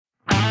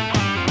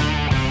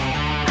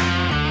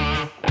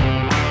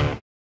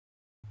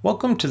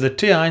Welcome to the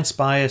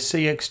TI-nspire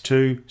CX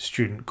II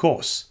student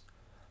course.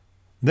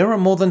 There are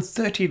more than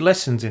 30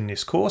 lessons in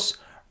this course,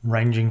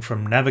 ranging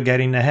from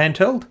navigating the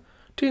handheld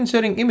to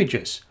inserting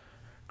images,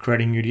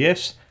 creating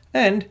UDFs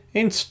and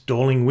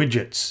installing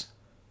widgets.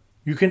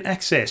 You can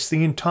access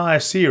the entire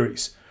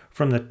series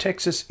from the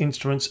Texas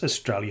Instruments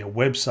Australia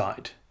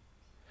website.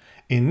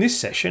 In this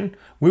session,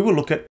 we will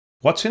look at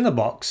what's in the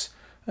box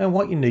and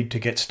what you need to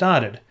get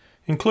started,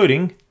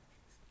 including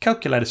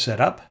calculator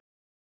setup,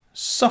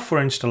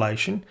 software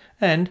installation,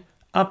 and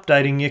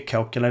updating your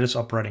calculator's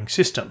operating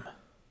system.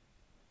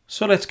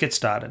 So let's get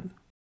started.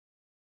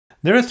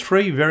 There are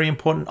three very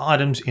important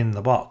items in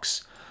the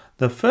box.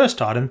 The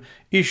first item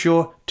is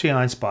your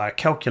TI-nspire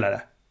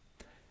calculator.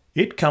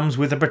 It comes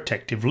with a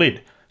protective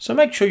lid, so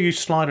make sure you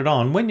slide it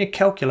on when your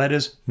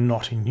calculator's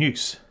not in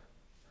use.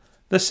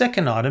 The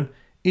second item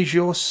is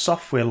your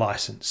software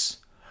license.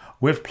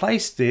 We've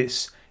placed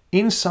this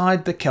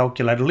inside the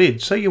calculator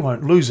lid so you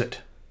won't lose it.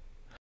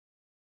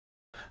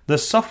 The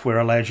software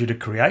allows you to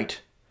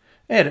create,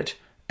 edit,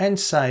 and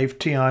save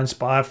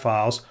TI-nspire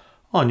files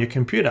on your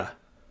computer.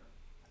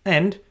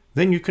 And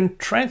then you can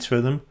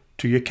transfer them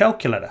to your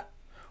calculator,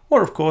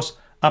 or of course,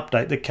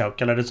 update the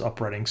calculator's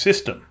operating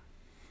system.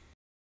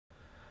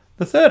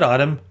 The third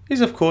item is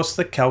of course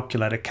the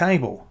calculator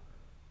cable.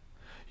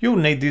 You'll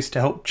need this to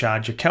help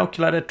charge your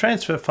calculator,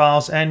 transfer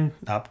files, and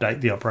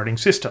update the operating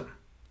system.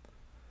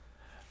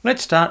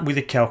 Let's start with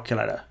your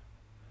calculator.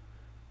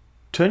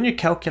 Turn your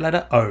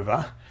calculator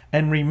over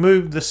and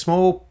remove the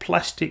small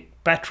plastic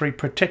battery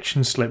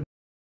protection slip.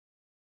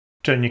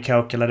 Turn your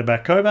calculator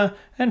back over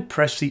and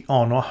press the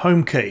on or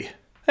home key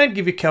and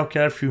give your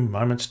calculator a few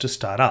moments to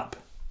start up.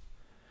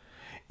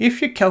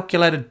 If your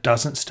calculator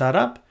doesn't start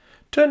up,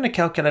 turn the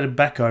calculator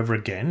back over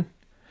again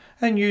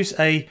and use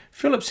a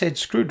Phillips head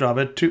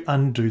screwdriver to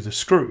undo the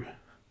screw.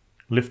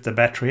 Lift the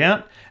battery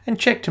out and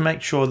check to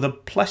make sure the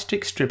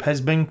plastic strip has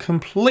been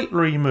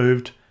completely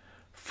removed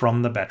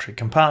from the battery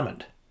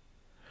compartment.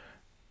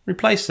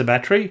 Replace the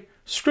battery,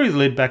 screw the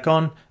lid back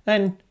on,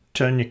 and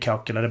turn your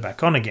calculator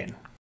back on again.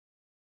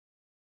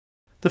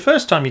 The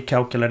first time your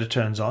calculator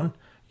turns on,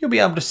 you'll be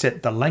able to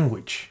set the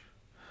language.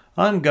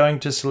 I'm going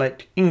to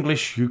select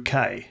English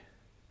UK.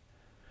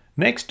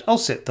 Next, I'll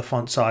set the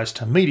font size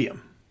to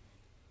medium.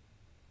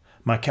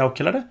 My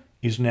calculator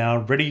is now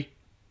ready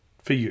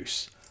for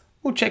use.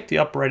 We'll check the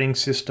operating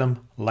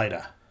system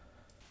later.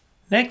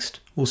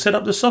 Next, we'll set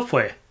up the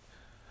software.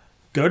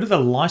 Go to the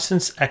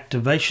License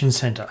Activation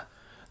Center.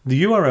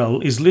 The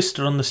URL is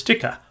listed on the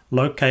sticker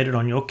located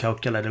on your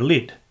calculator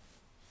lid.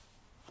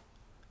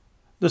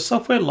 The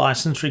software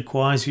license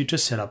requires you to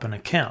set up an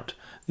account.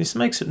 This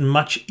makes it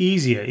much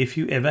easier if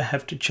you ever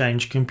have to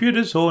change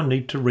computers or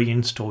need to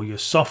reinstall your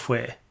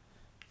software.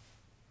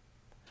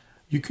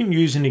 You can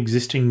use an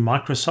existing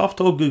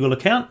Microsoft or Google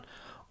account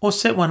or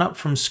set one up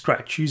from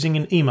scratch using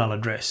an email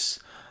address.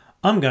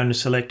 I'm going to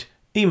select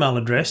email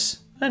address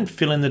and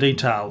fill in the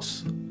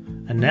details.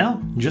 And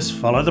now just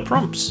follow the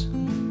prompts.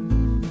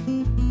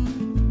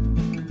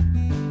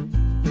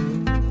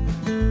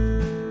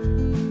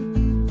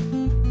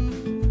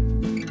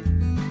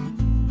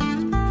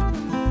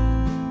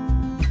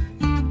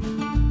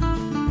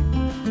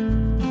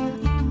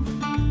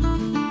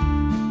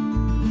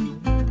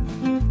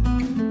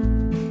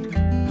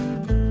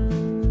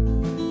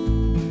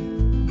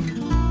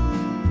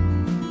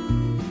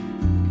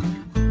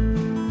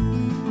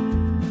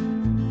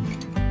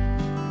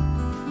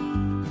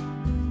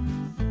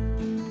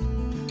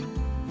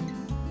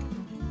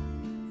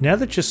 Now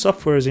that your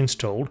software is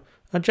installed,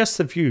 adjust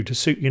the view to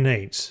suit your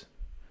needs.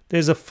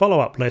 There's a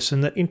follow-up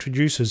lesson that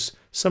introduces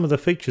some of the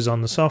features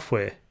on the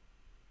software.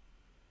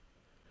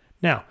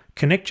 Now,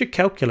 connect your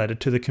calculator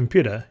to the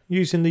computer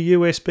using the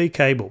USB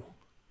cable.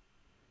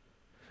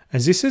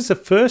 As this is the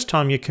first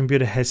time your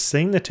computer has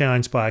seen the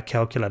TI-nspire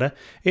calculator,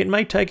 it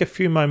may take a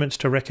few moments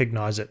to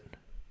recognize it.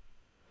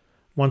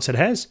 Once it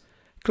has,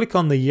 click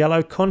on the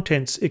yellow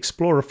Contents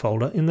Explorer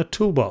folder in the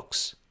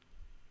toolbox.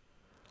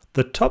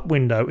 The top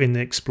window in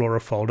the Explorer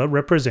folder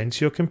represents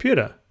your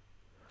computer.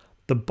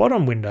 The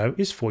bottom window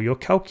is for your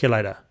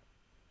calculator.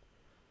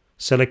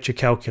 Select your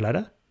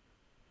calculator.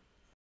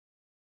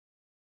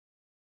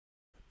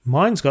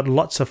 Mine's got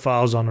lots of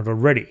files on it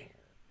already.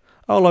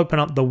 I'll open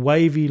up the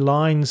wavy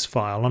lines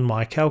file on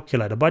my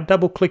calculator by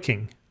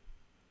double-clicking.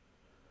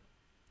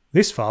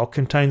 This file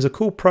contains a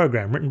cool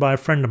program written by a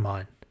friend of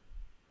mine.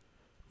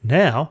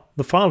 Now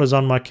the file is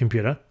on my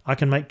computer, I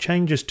can make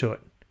changes to it.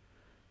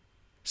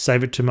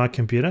 Save it to my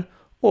computer,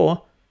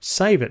 or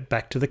save it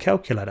back to the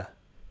calculator.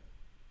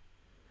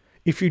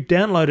 If you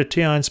download a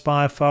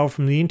TI-nspire file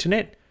from the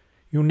internet,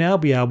 you'll now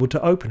be able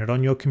to open it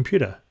on your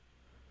computer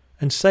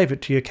and save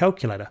it to your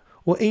calculator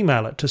or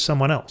email it to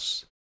someone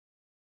else.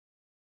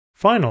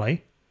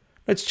 Finally,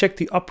 let's check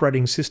the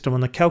operating system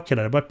on the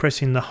calculator by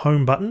pressing the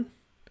Home button,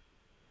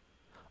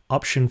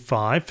 Option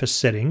 5 for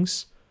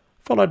Settings,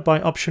 followed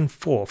by Option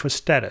 4 for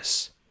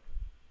Status.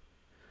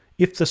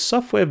 If the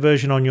software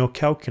version on your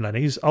calculator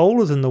is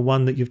older than the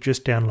one that you've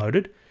just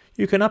downloaded,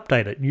 you can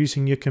update it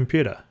using your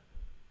computer.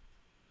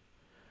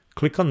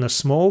 click on the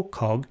small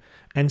cog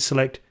and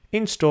select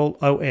Install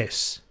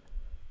OS.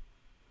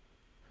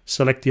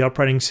 Select the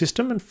operating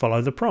system and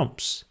follow the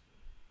prompts.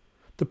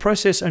 The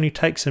process only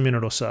takes a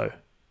minute or so.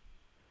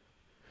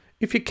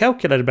 If your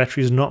calculator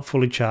battery is not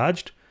fully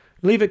charged,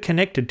 leave it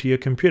connected to your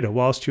computer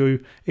whilst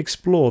you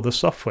explore the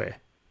software.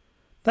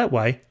 That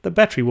way, the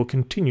battery will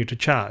continue to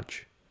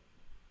charge.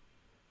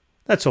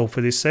 That's all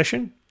for this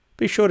session.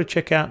 Be sure to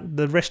check out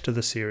the rest of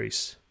the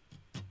series.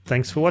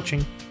 Thanks for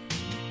watching.